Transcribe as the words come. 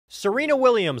Serena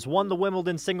Williams won the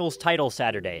Wimbledon singles title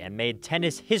Saturday and made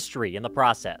tennis history in the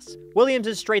process.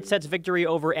 Williams' straight sets victory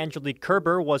over Angelique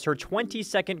Kerber was her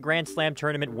 22nd Grand Slam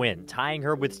tournament win, tying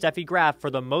her with Steffi Graf for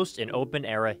the most in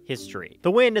Open-era history.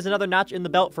 The win is another notch in the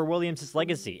belt for Williams'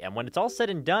 legacy, and when it's all said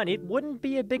and done, it wouldn't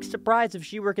be a big surprise if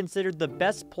she were considered the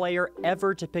best player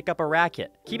ever to pick up a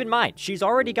racket. Keep in mind, she's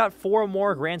already got 4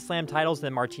 more Grand Slam titles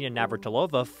than Martina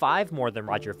Navratilova, 5 more than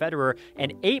Roger Federer,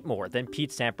 and 8 more than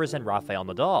Pete Sampras and Rafael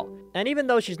Nadal. And even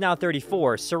though she's now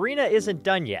 34, Serena isn't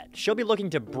done yet. She'll be looking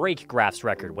to break Graf's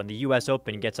record when the US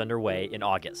Open gets underway in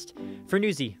August. For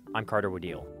Newsy, I'm Carter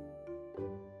Woodeel.